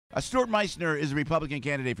Stuart Meissner is a Republican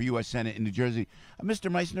candidate for U.S. Senate in New Jersey.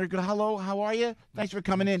 Mr. Meissner, hello, how are you? Thanks for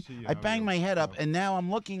coming in. I banged my head up, and now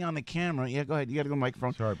I'm looking on the camera. Yeah, go ahead. You got to go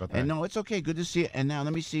microphone. Sorry about that. And no, it's okay. Good to see you. And now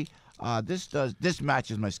let me see. This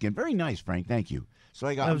matches my skin. Very nice, Frank. Thank you. So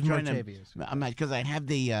I got. That was I'm trying Martavius. to. I'm because I have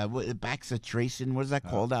the Baxitracin. What is that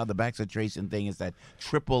called? The Baxitracin thing is that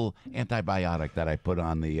triple antibiotic that I put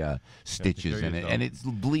on the stitches in it, and it's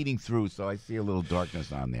bleeding through. So I see a little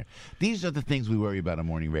darkness on there. These are the things we worry about on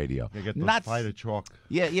morning radio. You get those Not Fighter chalk.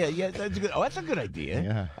 Yeah. That's good. Oh, that's a good idea.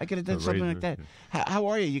 Yeah. I could have done something like that. How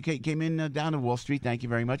are you? You came in down to Wall Street. Thank you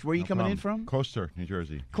very much. Where are you coming in from? Coaster, New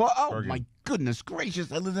Jersey. Oh Bergen. my goodness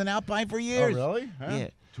gracious! I lived in Alpine for years. Oh, really? Huh? Yeah.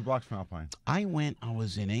 2 blocks from Alpine. I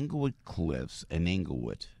was in Englewood Cliffs in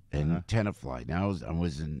Englewood and Tenafly. Now I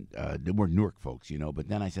was in we're Newark folks, but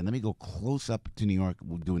then I said, let me go close up to New York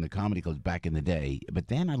doing the comedy clubs back in the day. But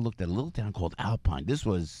then I looked at a little town called Alpine. This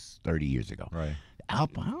was 30 years ago. Right.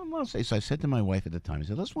 Alpine, I don't know. So I said to my wife at the time, I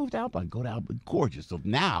said, let's move to Alpine. Go to Alpine. Gorgeous. So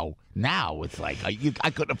now it's like I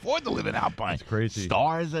couldn't afford to live in Alpine. It's crazy.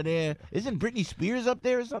 Stars are there. Isn't Britney Spears up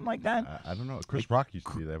there or something like that? I don't know. Chris Rock used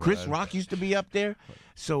to be there. Chris Rock used to be up there.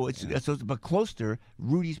 So it's but close to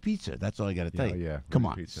Rudy's Pizza. That's all I got to tell you. Yeah. Come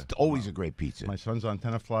on. Pizza. It's always a great pizza. My son's on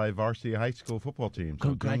Tenafly varsity high school football team. So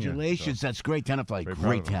Congratulations. so. That's great. Tenafly. Very Great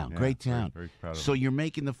proud of him. town. Yeah, Great town. Very proud of So him. you're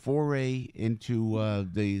making the foray into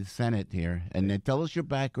the Senate here. And then tell us your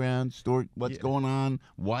background, Stuart, what's going on,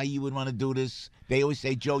 why you would want to do this. They always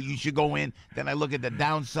say, Joe, you should go in. Then I look at the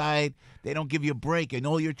downside. They don't give you a break. And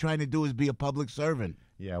all you're trying to do is be a public servant.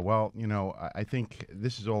 Yeah, well, I think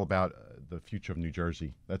this is all about the future of New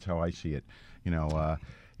Jersey. That's how I see it.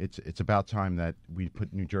 It's about time that we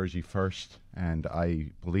put New Jersey first, and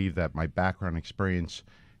I believe that my background experience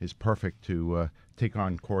is perfect to take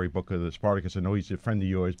on Cory Booker, the Spartacus. I know he's a friend of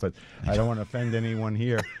yours, but I don't want to offend anyone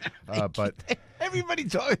here. But everybody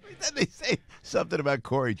talks. Then they say something about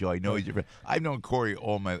Cory, Joe. I know he's your friend. I've known Cory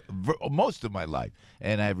most of my life,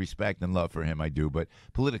 and I have respect and love for him. I do, but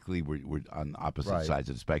politically, we're on opposite sides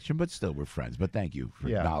of the spectrum. But still, we're friends. But thank you for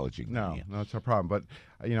acknowledging that. No, it's no problem. But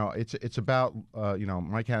it's about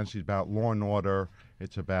my candidacy is about law and order.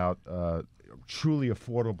 It's about truly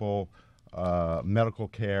affordable medical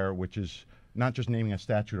care, which is not just naming a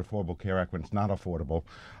statute Affordable Care Act when it's not affordable,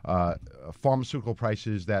 pharmaceutical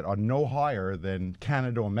prices that are no higher than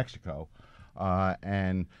Canada or Mexico,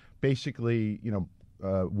 and basically,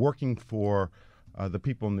 working for the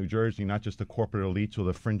people in New Jersey, not just the corporate elites or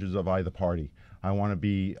the fringes of either party. I want to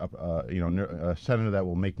be a senator that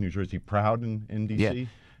will make New Jersey proud in D.C. Yeah.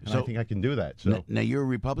 And I think I can do that. So now you're a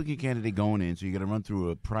Republican candidate going in, so you got to run through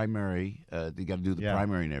a primary. You got to do the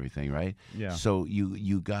primary and everything, right? Yeah. So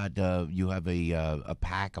you have a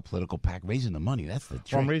PAC, a political PAC, raising the money. That's the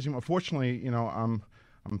trick. Well, I'm raising. Unfortunately,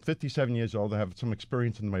 I'm 57 years old. I have some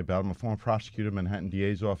experience under my belt. I'm a former prosecutor in Manhattan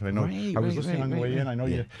DA's office. I know I was listening on the way in. I know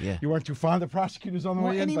you weren't too fond of prosecutors on the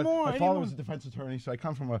way in, but my father was a defense attorney, so I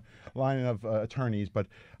come from a line of attorneys. But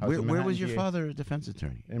where was your father a defense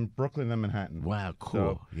attorney? In Brooklyn and Manhattan. Wow,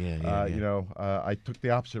 cool. So, I took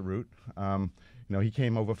the opposite route. He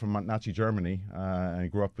came over from Nazi Germany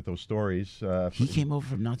and grew up with those stories. He came over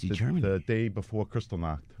from Nazi Germany? The day before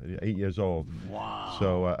Kristallnacht, 8 years old. Wow.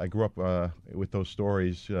 So I grew up with those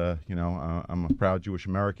stories. I'm a proud Jewish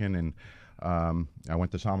American, and I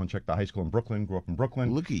went to Solomon Schechter High School in Brooklyn, grew up in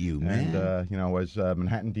Brooklyn. Look at you, man. And, was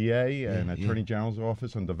Manhattan DA and Attorney General's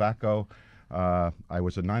office under VACO. I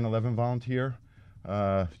was a 9/11 volunteer,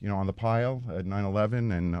 on the pile at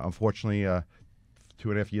 9/11, and unfortunately,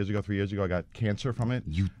 2.5 years ago, 3 years ago, I got cancer from it.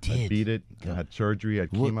 You did? I beat it. I had surgery. I had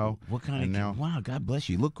chemo. What kind of? Wow, God bless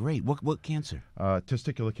you. You look great. What cancer?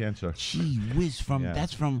 Testicular cancer. Gee whiz!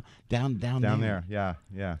 That's from down there. Yeah.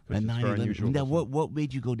 And it's very unusual. Now, what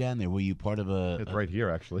made you go down there? Were you part of a? It's right here,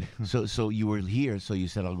 actually. So you were here. So you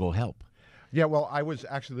said, I'll go help. Yeah. Well, I was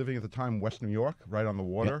actually living at the time in West New York, right on the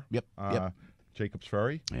water. Yep. Jacobs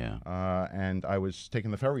Ferry. Yeah. And I was taking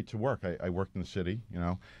the ferry to work. I worked in the city.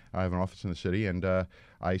 I have an office in the city, and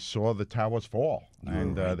I saw the towers fall,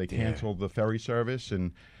 and they canceled the ferry service,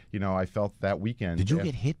 and I felt that weekend. Did you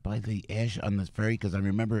get hit by the ash on the ferry? Because I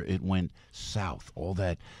remember it went south. All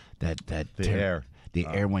that air. The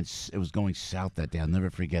air went. It was going south that day. I'll never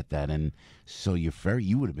forget that. And so your ferry,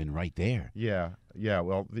 you would have been right there. Yeah.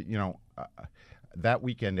 Well, that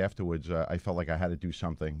weekend afterwards, I felt like I had to do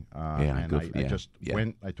something. I just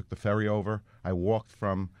went. I took the ferry over. I walked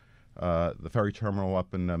from the ferry terminal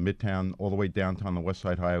up in Midtown all the way downtown the West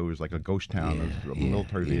Side Highway. It was like a ghost town of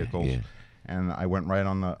military vehicles. Yeah. And I went right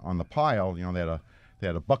on the pile. They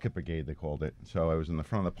had a bucket brigade, they called it. So I was in the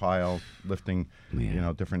front of the pile lifting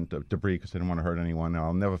different debris because they didn't want to hurt anyone. And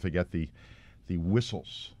I'll never forget the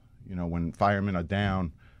whistles when firemen are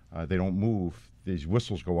down, they don't move. These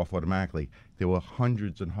whistles go off automatically. There were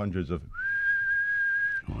hundreds and hundreds of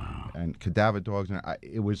and cadaver dogs, and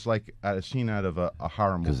it was like a scene out of a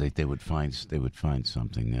horror movie. Because they would find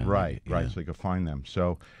something there. Right, Yeah. so they could find them.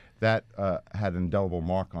 So that had an indelible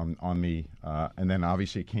mark on me, and then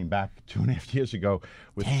obviously it came back 2.5 years ago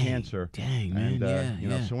with cancer. Dang, and,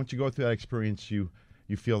 man, so once you go through that experience, you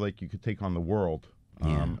feel like you could take on the world.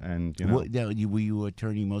 And were you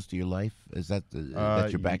attorney most of your life? Is that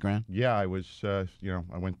that's your background? Yeah, I was.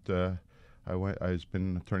 I was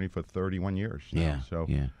been attorney for 31 years now. Yeah. So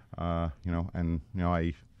yeah. I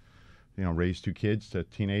raised 2 kids,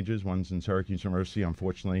 teenagers. One's in Syracuse University.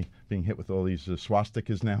 Unfortunately, being hit with all these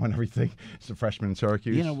swastikas now and everything. It's a freshman in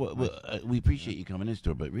Syracuse. We appreciate you coming in,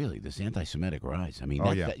 Stuart, but really, this anti-Semitic rise. I mean,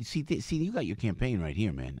 see, you got your campaign right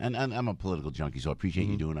here, man. And I'm a political junkie, so I appreciate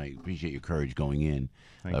you doing. I appreciate your courage going in,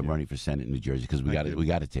 running for Senate in New Jersey, because we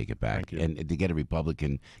got to take it back, and to get a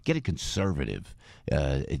Republican, get a conservative,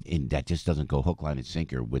 that just doesn't go hook, line, and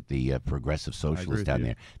sinker with the progressive socialists down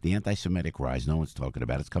there. The anti-Semitic rise, no one's talking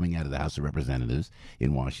about. It's coming out of the House of Representatives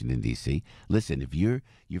in Washington, D.C. Listen, if your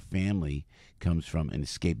family comes from an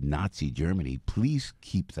escaped Nazi Germany, please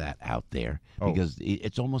keep that out there, because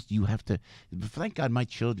it's almost, you have to. Thank God my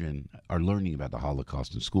children are learning about the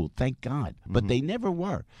Holocaust in school. Thank God. But they never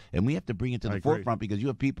were. And we have to bring it to the forefront, because you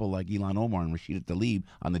have people like Ilhan Omar and Rashida Tlaib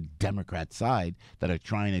on the Democrat side that are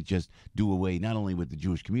trying to just do away not only with the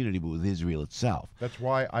Jewish community, but with Israel itself. That's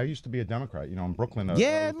why I used to be a Democrat, in Brooklyn. Look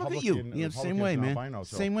at you. Yeah, same way, man. Albino,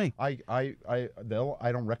 so same way. I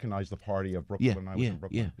don't recognize the party of Brooklyn when I was in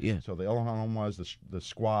Brooklyn. So the Ilhan Omar's, the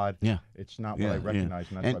squad. Yeah. It's not what I recognize,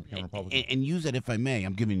 and that's why I became Republican. And use that, if I may.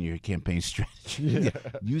 I'm giving you your campaign strategy.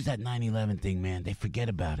 Use that 9/11 thing, man. They forget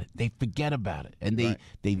about it. And I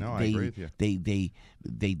agree with you.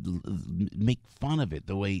 They make fun of it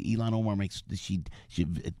the way Ilhan Omar makes. She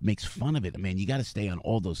makes fun of it. Man, you got to stay on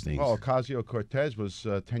all those things. Well, Ocasio-Cortez was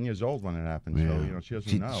 10 years old when it happened, so she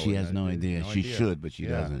doesn't know. She has no idea. She should, but she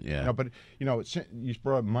doesn't. Yeah. No, but you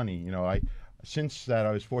brought up money. Since that,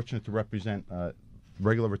 I was fortunate to represent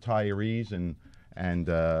regular retirees and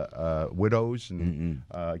widows and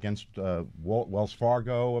against Wells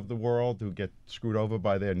Fargo of the world, who get screwed over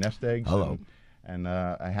by their nest eggs. Hello. And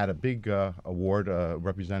I had a big award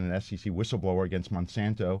representing an SEC whistleblower against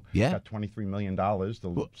Monsanto. Yeah. Got $23 million,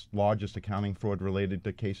 the largest accounting fraud-related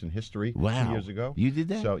case in history 2 years ago. You did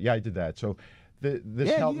that? So, yeah, I did that. So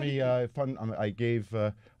this helped me fund. I gave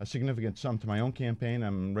a significant sum to my own campaign.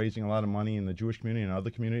 I'm raising a lot of money in the Jewish community and other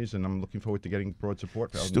communities, and I'm looking forward to getting broad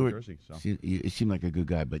support out of New Jersey. So. You seem like a good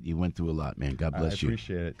guy, but you went through a lot, man. God bless you. I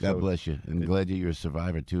appreciate it. God bless you. And glad that you're a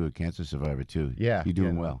survivor, too, a cancer survivor, too. Yeah. You're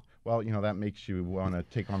doing well. Well, that makes you want to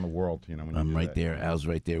take on the world, when I'm right there. Al's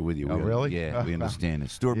right there with you. Oh, really? Yeah, we understand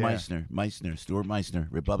it. Stuart Meissner, Stuart Meissner,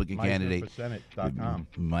 Republican candidate. MeissnerForSenate.com.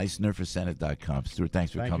 MeissnerForSenate.com. Stuart,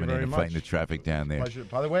 thanks for coming in and fighting the traffic down there. Pleasure.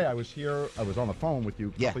 By the way, I was on the phone with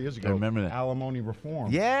you a couple years ago. I remember that. Alimony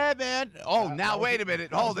reform. Yeah, man. Oh, now wait a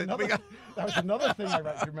minute. Hold it. That was another thing I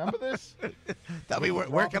read. Do you remember this? Tell me,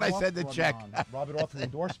 where can I send the check? Robert Arthur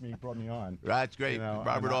endorsed me, brought me on. That's great.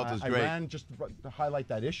 Robert Arthur's great. I ran just to highlight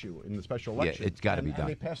that issue in the special election. Yeah, it's got to be done. And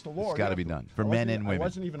they passed a law. It's got to be done for men and women. I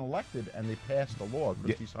wasn't even elected, and they passed a law.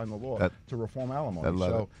 Christie signed the law to reform alimony.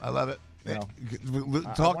 I love it. I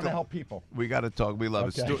want to help people. We got to talk. We love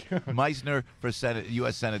it. Stuart Meissner for Senate,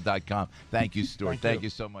 USSenate.com. Thank you, Stuart. Thank you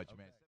so much, man.